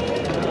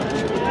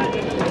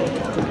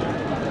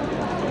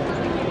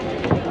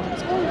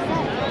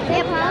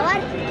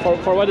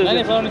 For what is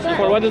it?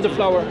 For what is the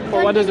flower?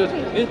 For what is it?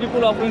 These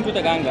people offering to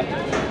the Ganga.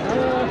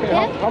 Okay.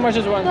 How much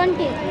is one?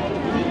 20.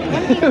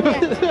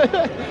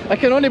 I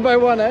can only buy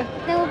one, eh?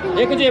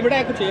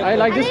 I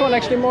like this one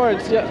actually more.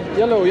 It's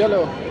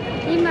yellow.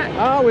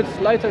 Ah, with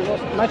lighter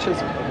matches.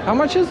 How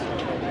much is?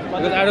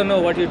 Because I don't know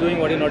what you're doing,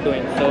 what you're not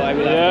doing. So I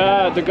will ask.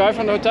 Yeah, the guy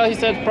from the hotel, he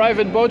said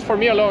private boat for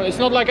me alone. It's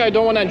not like I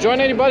don't want to join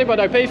anybody, but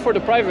I pay for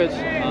the private.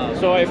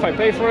 So if I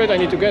pay for it, I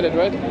need to get it,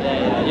 right?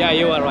 Yeah,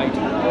 you are right.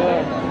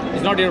 Yeah.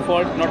 It's not your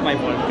fault, not my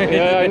fault.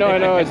 Yeah, I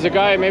know. It's the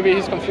guy, maybe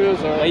he's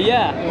confused. Or...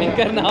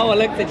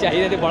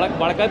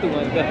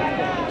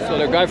 So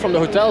the guy from the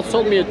hotel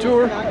sold me a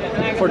tour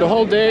for the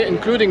whole day,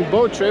 including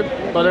boat trip,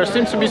 but there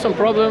seems to be some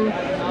problem.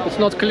 It's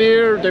not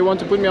clear. They want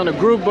to put me on a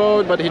group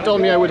boat, but he told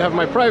me I would have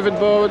my private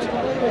boat.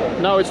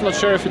 Now it's not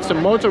sure if it's a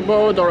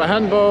motorboat or a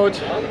handboat.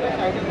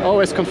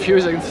 Always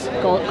confusing.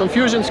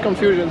 Confusions.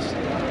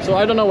 So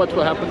I don't know what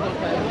will happen.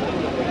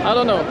 I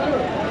don't know.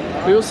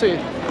 We will see.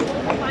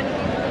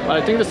 But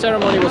I think the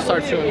ceremony will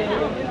start soon.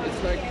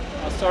 It's like,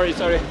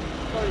 sorry.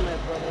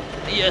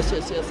 Yes. You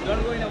want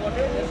to go in the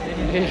water?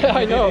 Yeah,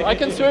 I know. I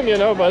can swim, but... You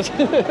want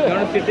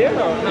to sit there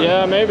or no?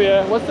 Yeah, maybe.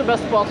 What's the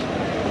best spot?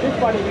 This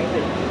part you can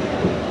sit.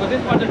 So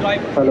this part the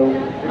driver.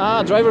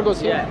 Ah, driver goes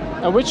here.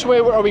 Yeah. And which way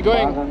are we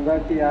going?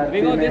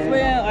 We go this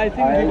way, I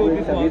think we go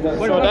this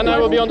way. So then I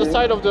will be on the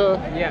side of the...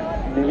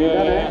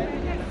 Yeah.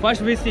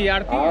 First we see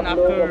Aarti and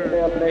after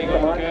we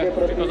go. Okay,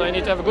 because I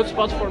need to have a good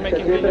spot for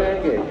making video.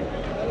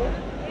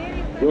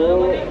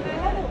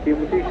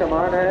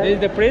 This is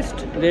the priest.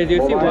 There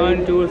you see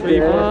 1, 2, 3,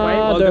 4, 5.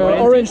 All the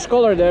branches. orange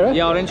color there. Eh?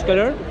 Yeah, orange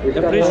color.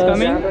 The priest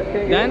coming.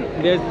 Then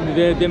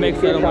they make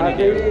ceremony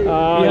there.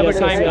 We have a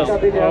time now.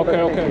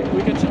 Okay.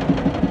 We can check.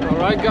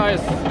 Alright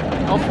guys,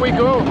 off we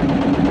go. A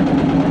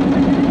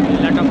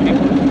lot of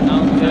people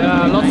now.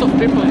 Yeah, lots of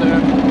people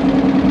there.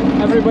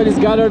 Everybody's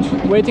gathered,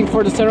 waiting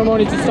for the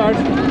ceremony to start.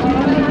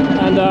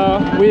 And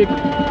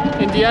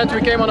in the end,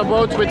 we came on a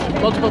boat with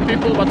multiple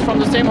people, but from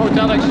the same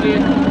hotel actually.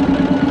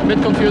 A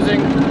bit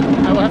confusing.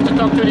 I will have to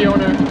talk to the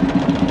owner.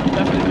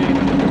 Definitely.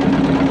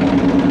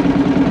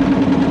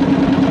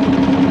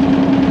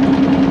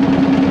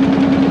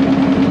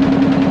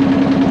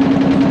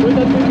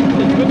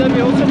 It's good that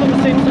we all sit on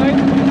the same side,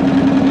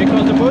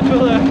 because the boat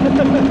will...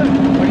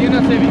 But you're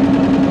not saving.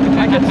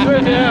 I can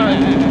swim,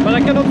 yeah, but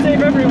I cannot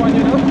save everyone,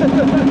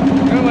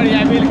 Don't worry,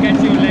 I will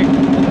catch your leg.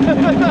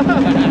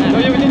 So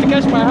you will need to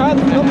catch my hand,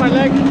 not my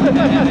leg.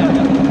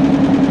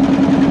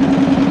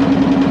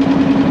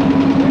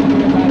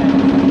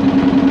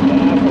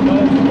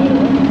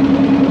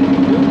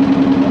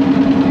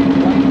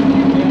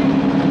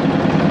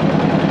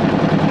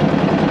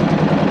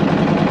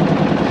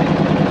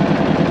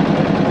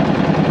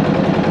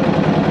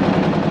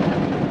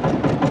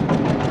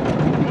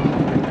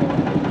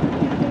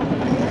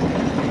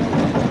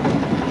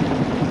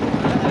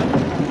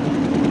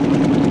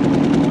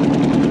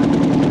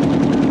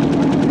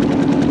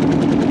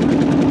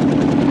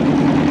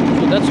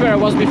 where I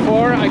was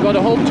before. I got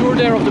a whole tour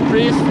there of the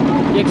priest.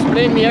 He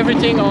explained me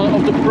everything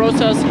of the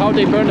process, how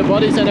they burn the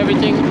bodies and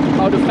everything,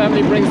 how the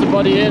family brings the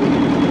body in.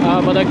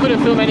 But I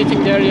couldn't film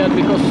anything there yet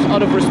because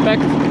out of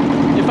respect.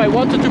 If I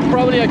wanted to,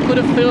 probably I could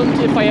have filmed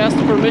if I asked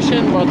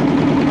permission, but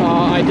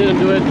I didn't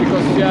do it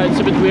because yeah, it's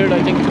a bit weird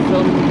I think to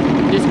film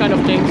these kind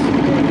of things.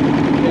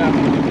 Yeah.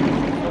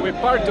 So we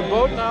parked the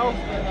boat now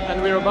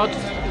and we're about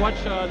to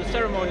watch the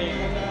ceremony.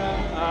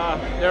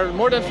 There are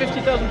more than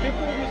 50,000 people,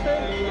 would you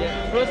say?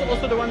 Yeah. Plus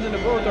also the ones in the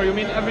boat, or you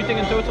mean everything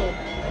in total?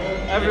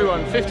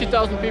 Everyone,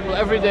 50,000 people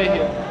every day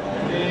here.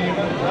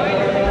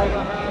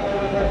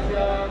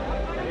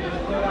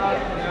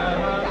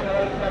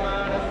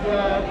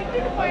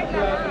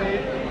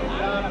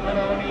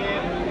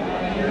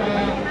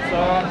 So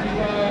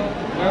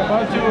we're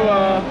about to,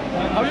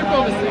 how do you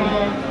call this thing?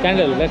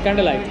 Candlelight.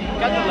 Candlelight.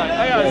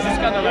 Oh yeah, this is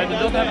candlelight. It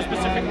doesn't have a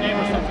specific name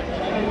or something.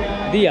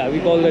 Diya, we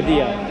call the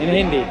diya in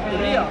Hindi.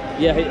 Diya.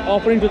 Yeah,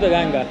 offering to the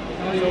Ganga.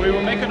 So we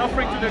will make an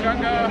offering to the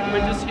Ganga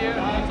with this here,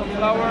 some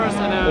flowers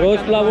and a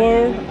Rose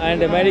flower and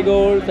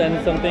marigolds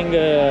and something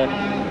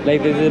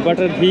like this is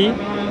butter ghee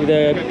with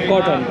a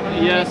cotton.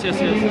 Yes. So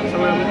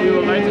we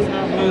will light this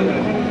now.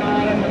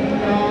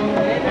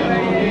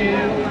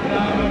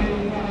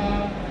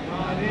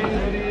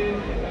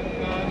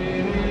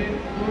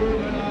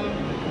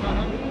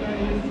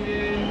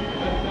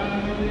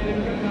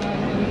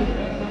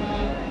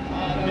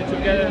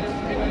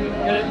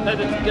 Let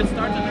it get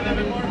started a little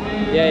bit more?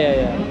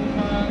 Yeah.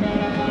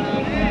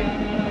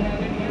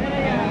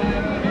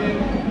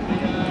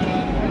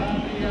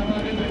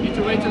 Need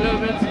to wait a little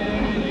bit.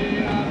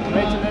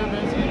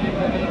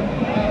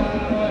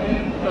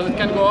 Because it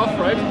can go off,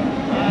 right?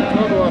 It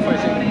will go off, I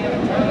think.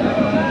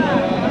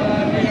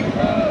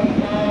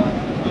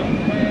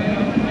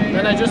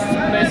 Then I just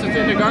place it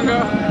in the Ganga.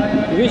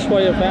 Wish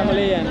for your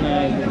family and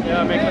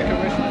yeah, make like a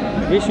wish.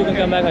 wish you can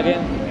come back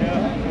again.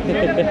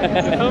 Yeah.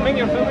 You're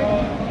filming? I'm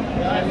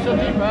so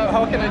deep.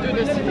 How can I do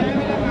this?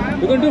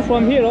 You can do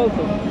from here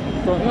also.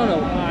 No,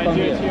 from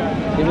here.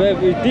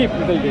 It's deep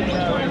little bit.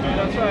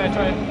 That's why I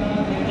tried.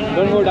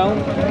 Don't go down.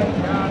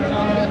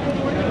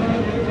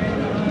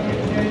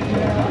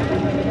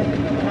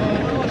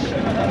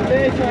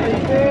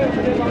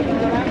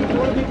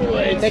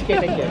 Wait. Take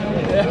care.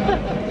 Yeah.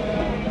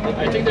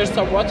 I think there's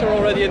some water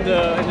already in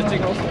the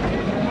thing also.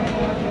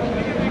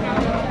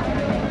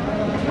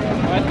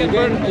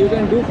 You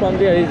can do from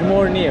there. It's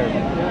more near.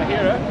 Yeah,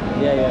 here, huh?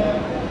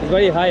 Yeah. It's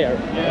very higher.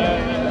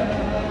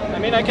 Yeah. I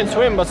mean, I can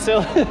swim, but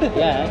still.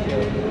 Yeah.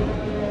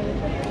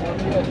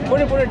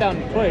 Put it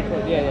down. Throw it.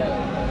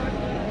 Yeah.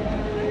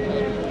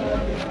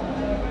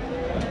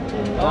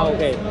 Oh,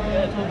 okay.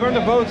 We'll burn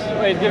the boat.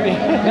 Wait, give me.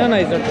 No,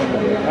 it's not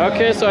from.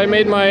 Okay, so I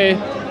made my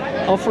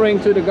offering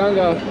to the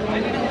Ganga,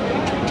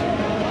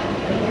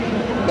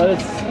 but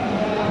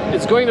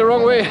it's going the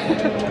wrong way.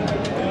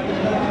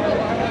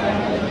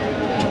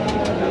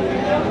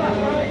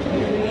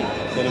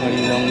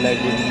 Ceremony long like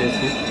this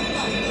blessing.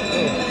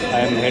 I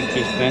am head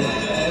Christian.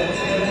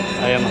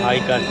 I am high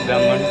caste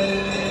Brahman.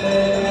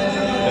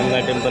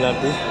 Ganga temple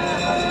artist.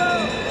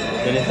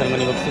 Then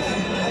ceremony boxes.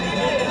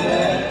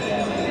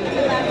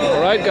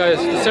 Alright guys,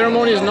 the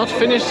ceremony is not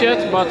finished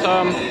yet, but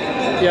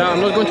yeah,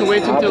 I'm not going to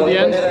wait until the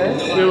end.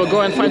 We will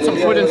go and find some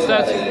food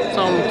instead,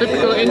 some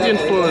typical Indian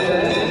food.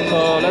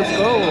 So let's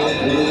go.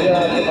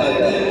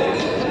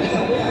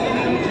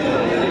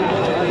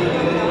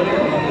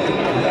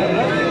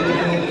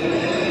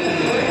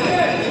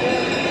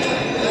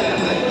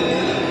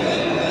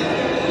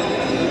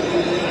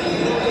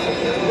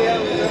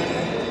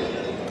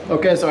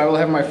 Okay, so I will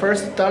have my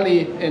first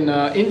thali in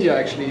India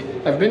actually.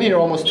 I've been here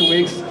almost 2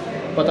 weeks,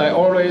 but I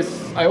always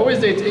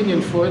ate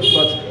Indian food,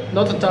 but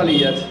not a thali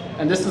yet.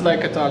 And this is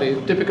like a thali,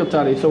 typical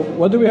thali. So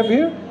what do we have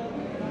here?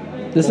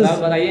 This is.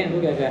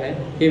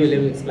 He will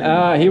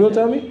explain. He will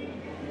tell me.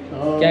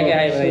 क्या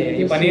है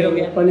भाई? पनीर हो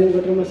गया? Paneer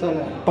butter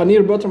masala,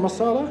 Paneer butter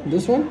masala.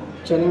 This one.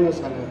 चना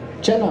मसाला,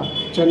 Chana.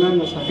 चना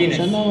मसाला, Peanuts.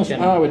 Chana masala.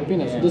 Chana. Ah, with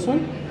peanuts. Yeah. This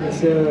one.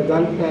 this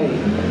dal fry,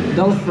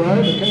 Dal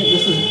fried. Okay.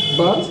 This is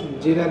bhat.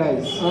 जीरा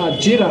rice, Ah,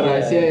 jeera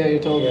rice. Yeah, you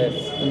told Yes. me.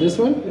 And this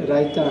one.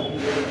 Raita,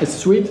 It's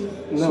sweet.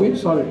 no Sweet.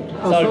 salt,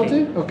 Ah,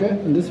 salty. Okay.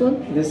 And this one.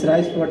 this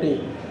rice pudding,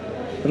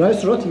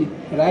 Rice roti.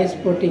 rice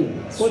pudding,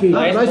 sweet, Ah,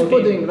 Rice rice pudding.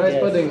 pudding. Rice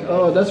Yes. pudding.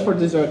 Oh, that's for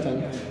dessert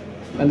then.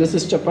 And this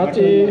is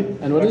chapati.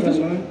 And what is this?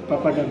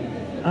 papadam.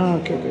 Ah,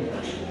 okay.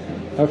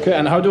 Okay,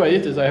 and how do I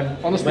eat this? I have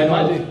honestly By no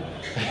mouth. idea.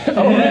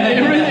 Oh,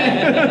 really?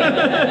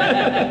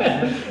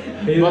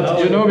 But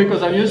you know,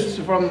 because I'm used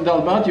to from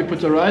dal bhat, you put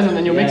the rice and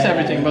then you mix Yeah.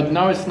 everything. But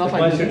now it's not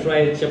like Once you this. try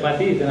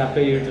chapati, then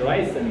after you eat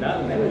rice and dal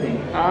and everything.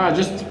 Ah,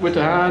 just with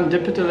the hand,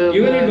 dip it a little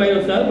You can eat bit. by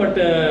yourself, but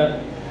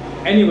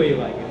any way you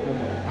like it.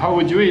 How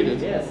would you eat it?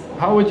 Yes.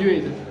 How would you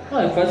eat it?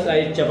 Well, first I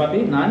eat chapati,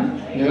 naan.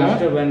 Then Yeah.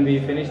 after when we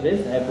finish this,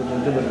 I put a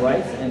little bit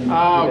rice and. Ah,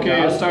 with the okay,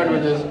 you dal. start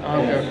with this.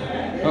 Okay.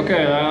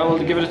 Okay, I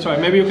will give it a try.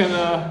 Maybe you can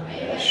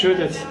shoot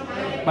it.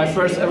 My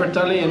first ever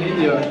thali in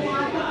India.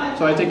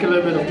 So I take a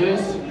little bit of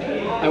this.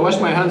 I wash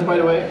my hands, by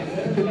the way.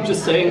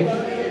 Just saying.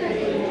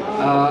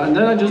 And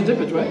then I just dip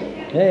it, right?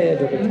 Yeah,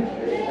 do it.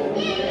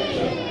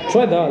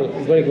 Try dal.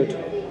 It's very good.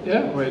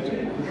 Yeah, wait.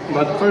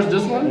 But first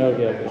this one.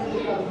 Okay, okay.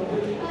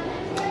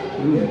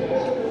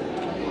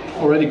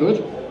 Already good.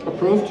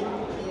 Approved.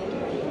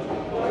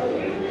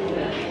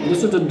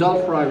 This is the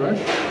dal fry, right?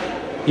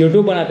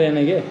 YouTube बनाते हैं ना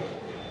ये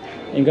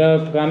इनका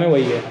काम है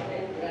वही है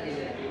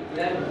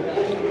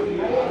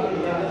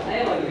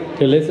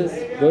delicious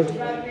good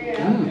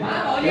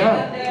Yeah.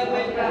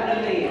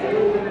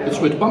 It's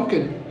with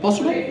pumpkin.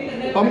 Possible?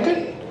 Pumpkin?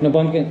 no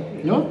pumpkin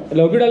No?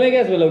 लौकी डाले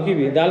क्या इसमें लौकी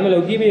भी है दाल में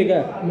लौकी भी है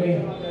क्या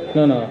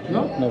no no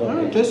No? no It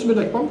pumpkin tastes a bit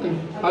like pumpkin.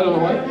 I don't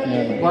know why. No.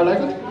 But I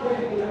like it.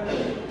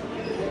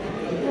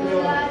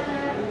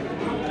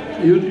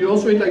 You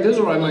also eat like this,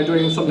 or am I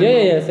doing something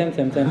yeah wrong? same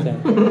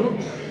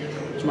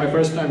It's my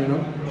first time, you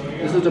know.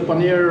 This is the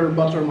paneer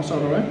butter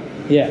masala, right?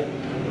 yeah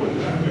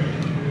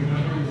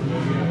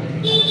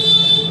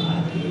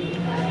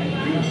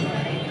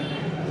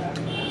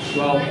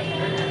Wow.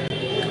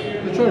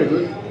 It's very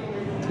good.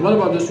 What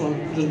about this one?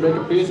 Just break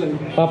a piece and...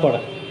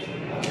 papad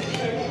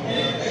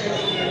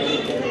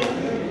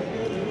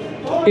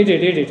eat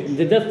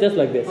it just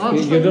like this Ah,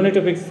 you don't need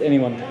to fix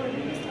anyone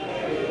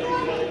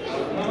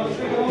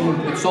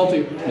It's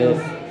salty. yes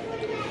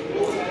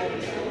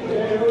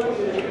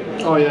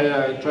Oh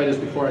yeah, I tried this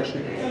before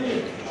actually.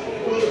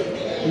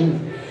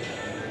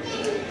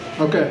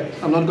 Okay,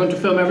 I'm not going to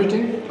film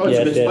everything. Oh, it's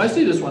a Yes, bit yes.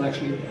 spicy, this one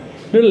actually.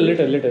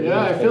 little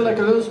Yeah, I feel like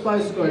a little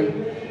spice going.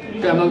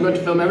 Okay, I'm not going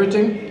to film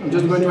everything. I'm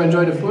just going to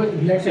enjoy the food.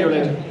 See you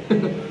later.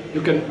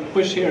 You can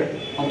push here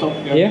on top.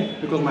 Yeah?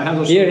 Because my hands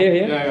are Here, so- here,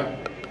 here? Yeah.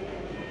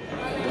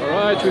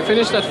 Alright, we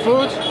finished that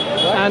food.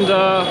 And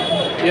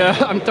yeah,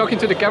 I'm talking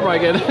to the camera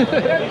again.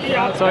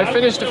 So I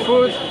finished the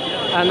food.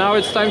 And now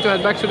it's time to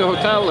head back to the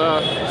hotel.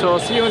 So I'll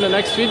see you in the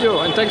next video.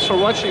 And thanks for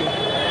watching.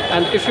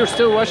 And if you're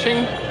still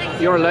watching,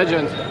 you're a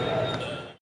legend.